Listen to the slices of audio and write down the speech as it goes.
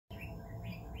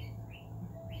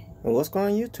Well, what's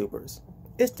going on, YouTubers?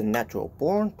 It's the Natural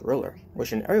Born Thriller,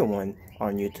 wishing everyone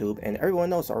on YouTube and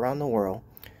everyone else around the world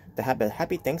to have a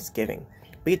happy Thanksgiving.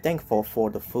 Be thankful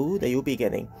for the food that you'll be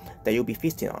getting, that you'll be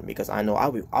feasting on, because I know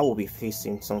I will be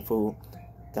feasting some food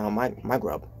down my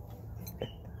grub.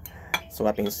 So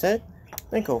that being said,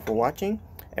 thank you for watching,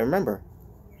 and remember,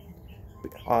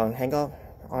 hang out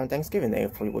on Thanksgiving Day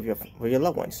with your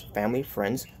loved ones, family,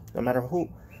 friends, no matter who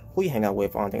you hang out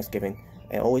with on Thanksgiving.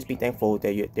 And always be thankful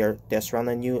that they're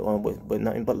surrounding you with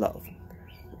nothing but love,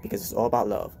 because it's all about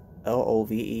love.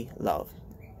 Love, love.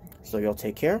 So y'all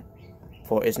take care.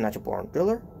 For It's Natural Born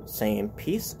Thriller, saying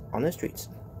peace on the streets.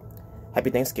 Happy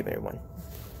Thanksgiving, everyone.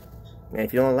 And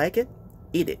if you don't like it,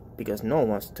 eat it, because no one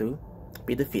wants to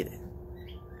be defeated.